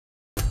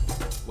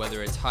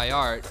Whether it's high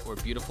art or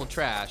beautiful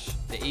trash,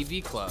 the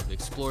AV Club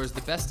explores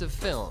the best of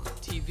film,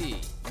 TV,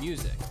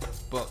 music,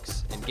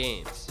 books, and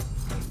games.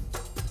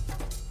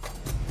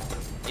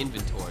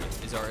 Inventory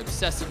is our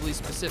obsessively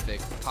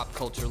specific pop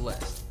culture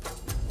list.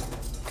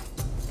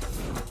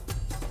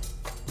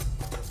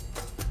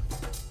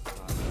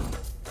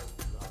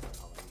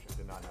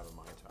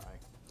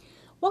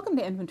 Welcome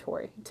to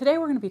Inventory. Today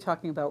we're going to be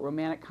talking about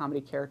romantic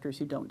comedy characters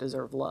who don't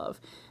deserve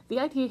love. The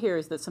idea here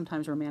is that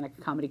sometimes romantic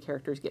comedy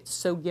characters get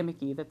so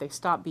gimmicky that they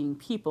stop being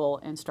people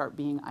and start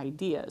being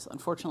ideas.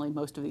 Unfortunately,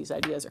 most of these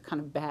ideas are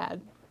kind of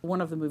bad. One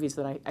of the movies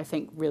that I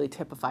think really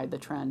typified the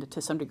trend,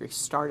 to some degree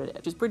started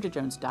it, is Bridget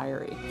Jones'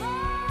 Diary.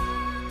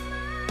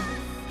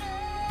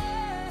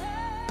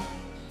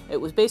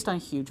 It was based on a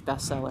huge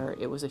bestseller.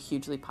 It was a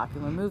hugely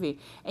popular movie.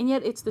 And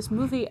yet it's this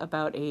movie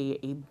about a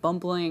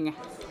bumbling,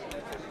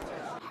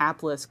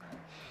 hapless,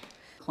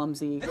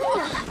 clumsy,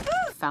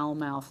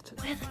 foul-mouthed,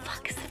 where the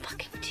fuck is the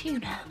fucking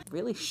tuna?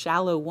 Really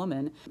shallow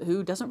woman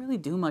who doesn't really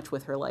do much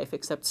with her life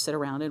except sit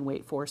around and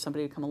wait for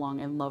somebody to come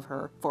along and love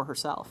her for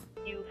herself.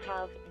 You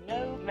have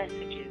no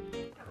messages.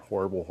 Her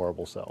horrible,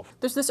 horrible self.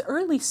 There's this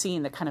early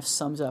scene that kind of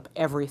sums up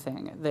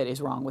everything that is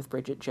wrong with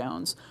Bridget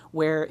Jones,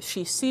 where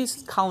she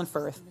sees Colin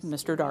Firth,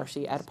 Mr.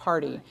 Darcy, at a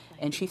party,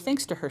 and she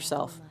thinks to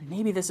herself,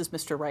 maybe this is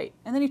Mr. Right.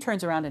 And then he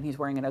turns around and he's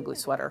wearing an ugly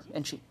sweater,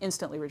 and she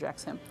instantly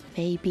rejects him.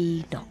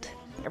 Maybe not.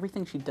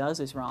 Everything she does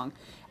is wrong,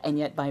 and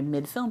yet by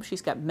mid-film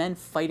she's got men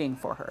fighting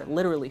for her,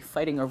 literally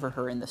fighting over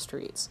her in the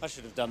streets. I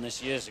should have done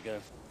this years ago.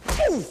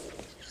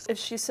 If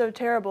she's so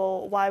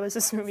terrible, why was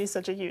this movie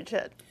such a huge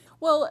hit?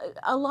 Well,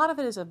 a lot of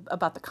it is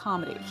about the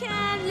comedy.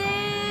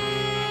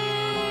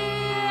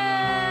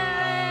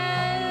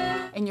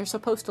 And you're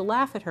supposed to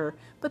laugh at her,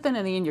 but then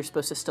in the end you're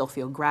supposed to still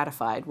feel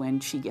gratified when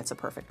she gets a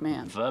perfect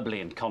man.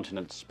 Verbally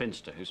incontinent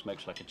spinster who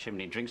smokes like a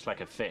chimney, drinks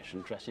like a fish,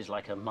 and dresses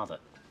like her mother.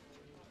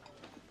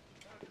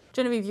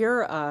 Genevieve,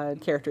 your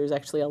character is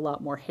actually a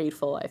lot more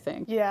hateful, I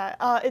think. Yeah,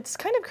 it's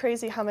kind of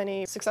crazy how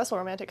many successful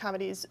romantic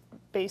comedies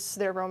base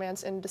their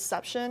romance in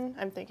deception.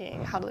 I'm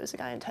thinking How to Lose a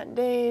Guy in 10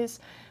 Days,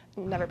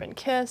 Never Been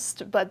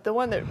Kissed, but the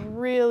one that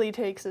really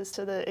takes us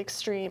to the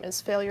extreme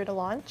is Failure to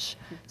Launch,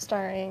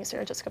 starring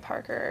Sarah Jessica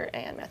Parker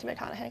and Matthew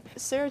McConaughey.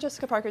 Sarah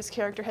Jessica Parker's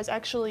character has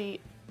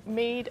actually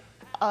made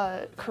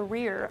a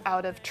career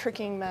out of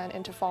tricking men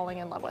into falling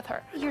in love with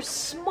her. You're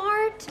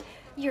smart,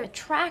 you're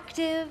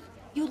attractive,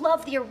 you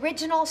love the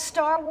original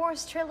Star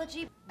Wars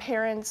trilogy.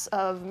 Parents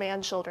of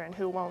man-children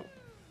who won't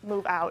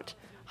move out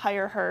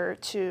hire her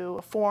to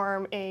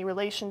form a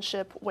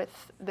relationship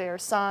with their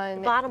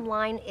son. Bottom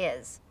line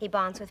is, he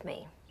bonds with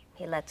me.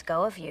 He lets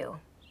go of you.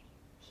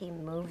 He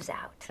moves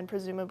out. And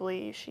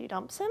presumably she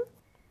dumps him.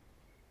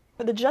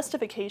 The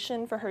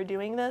justification for her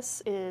doing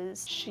this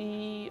is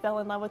she fell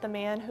in love with a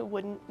man who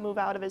wouldn't move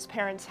out of his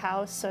parents'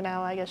 house, so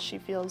now I guess she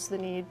feels the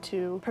need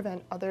to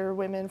prevent other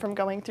women from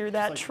going through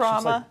that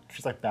trauma.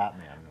 She's like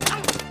Batman.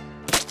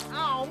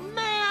 Oh,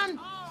 man!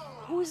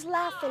 Who's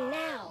laughing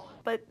now?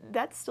 But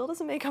that still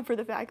doesn't make up for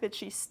the fact that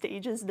she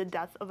stages the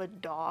death of a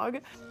dog.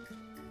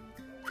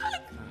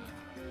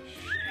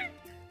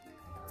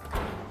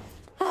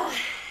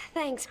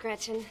 Thanks,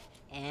 Gretchen.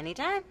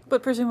 Anytime.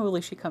 But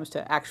presumably she comes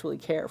to actually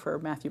care for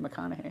Matthew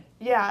McConaughey.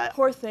 Yeah,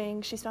 poor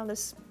thing. She's found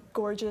this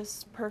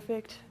gorgeous,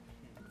 perfect,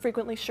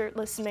 frequently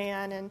shirtless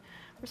man, and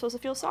we're supposed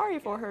to feel sorry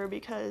for her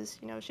because,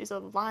 you know, she's a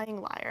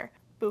lying liar.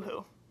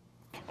 Boo-hoo.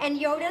 And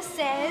Yoda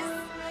says,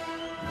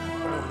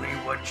 only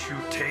what you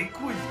take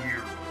with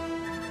you.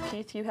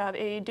 Keith, you have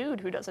a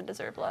dude who doesn't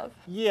deserve love.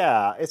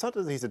 Yeah, it's not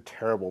that he's a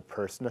terrible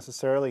person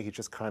necessarily. He's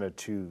just kind of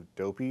too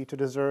dopey to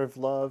deserve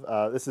love.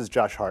 This is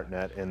Josh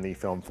Hartnett in the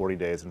film 40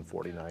 Days and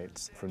 40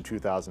 Nights from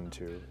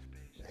 2002.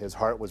 His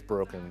heart was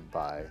broken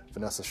by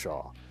Vanessa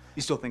Shaw.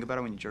 You still think about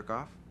it when you jerk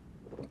off?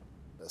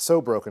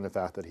 So broken, in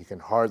fact, that he can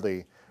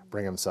hardly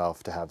bring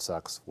himself to have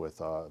sex with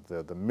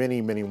the many,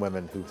 many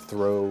women who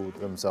throw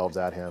themselves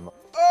at him.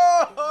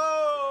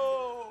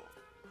 Oh!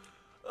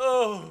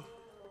 Oh!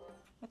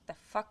 What the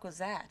fuck was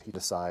that? He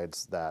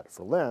decides that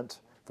for Lent,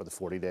 for the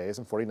 40 days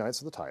and 40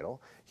 nights of the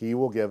title, he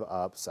will give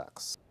up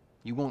sex.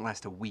 You won't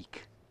last a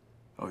week.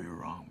 Oh, you're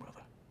wrong, brother.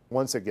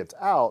 Once it gets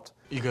out...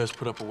 You guys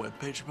put up a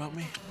webpage about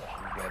me?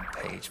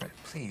 Webpage?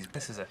 Please,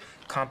 this is a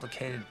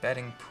complicated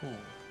betting pool.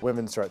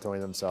 Women start throwing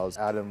themselves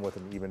at him with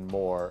an even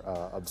more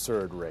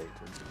absurd rate.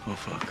 Oh,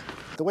 fuck.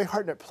 The way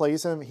Hartnett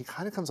plays him, he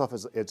kind of comes off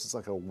as it's just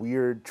like a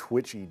weird,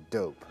 twitchy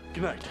dope.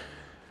 Good night.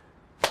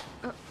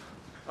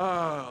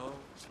 Oh!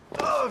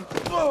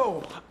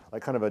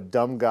 Like kind of a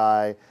dumb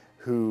guy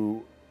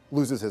who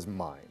loses his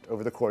mind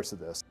over the course of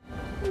this.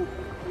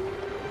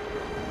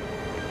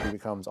 He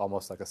becomes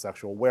almost like a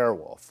sexual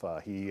werewolf.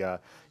 He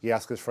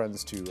asks his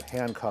friends to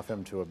handcuff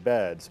him to a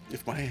bed.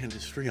 If my hand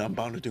is free, I'm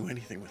bound to do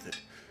anything with it.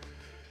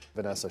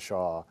 Vanessa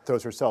Shaw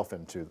throws herself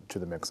into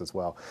the mix as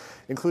well,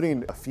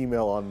 including a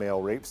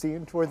female-on-male rape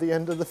scene toward the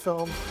end of the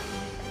film.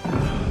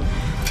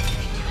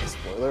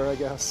 Spoiler, I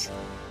guess.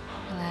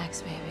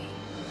 Relax, baby.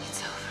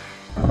 It's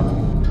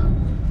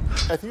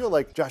over. I feel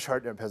like Josh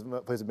Hartnett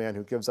plays a man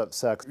who gives up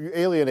sex. You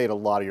alienate a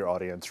lot of your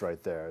audience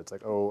right there. It's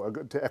like, oh,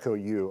 to echo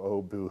you,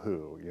 oh,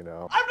 boo-hoo, you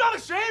know? I'm not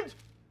ashamed!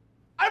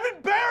 I'm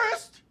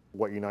embarrassed!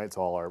 What unites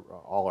all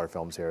our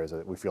films here is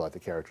that we feel like the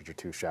characters are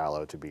too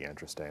shallow to be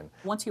interesting.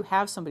 Once you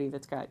have somebody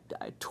that's got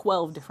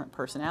 12 different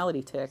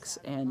personality tics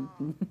and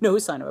no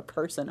sign of a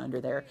person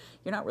under there,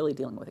 you're not really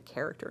dealing with a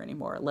character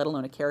anymore, let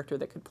alone a character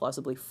that could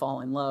plausibly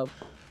fall in love.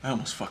 I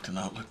almost fucked an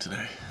outlet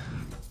today.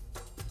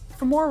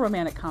 For more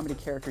romantic comedy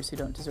characters who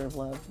don't deserve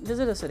love,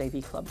 visit us at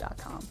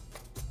avclub.com.